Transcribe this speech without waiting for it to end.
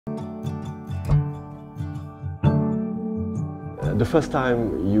the first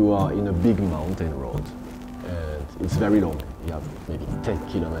time you are in a big mountain road, and it's very long, you have maybe 10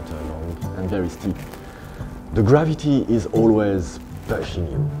 kilometers long and very steep. The gravity is always pushing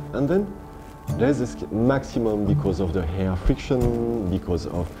you. And then there's this maximum because of the air friction, because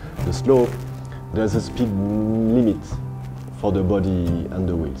of the slope. There's a speed limit for the body and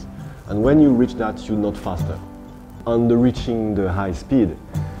the wheels. And when you reach that, you're not faster. On reaching the high speed,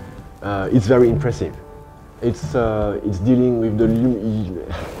 it's very impressive. It's dealing with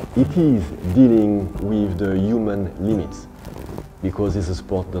it is dealing with the human limits, because this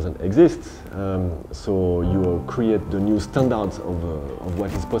sport doesn't exist. So you create the new standards of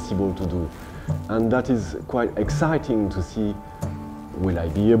what is possible to do, and that is quite exciting to see. Will I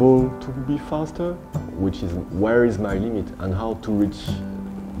be able to be faster? Where is my limit, and how to reach,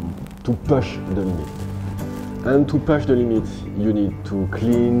 to push the limit. And to push the limit, you need to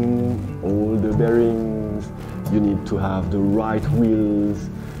clean all the bearings, you need to have the right wheels,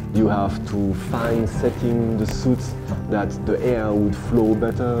 you have to find setting the suits that the air would flow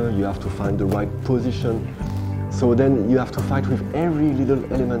better, you have to find the right position. So then you have to fight with every little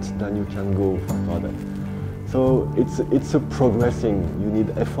element that you can go further. So it's a progressing, you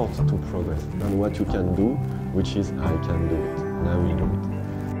need effort to progress. And what you can do, which is I can do it, and I will do it.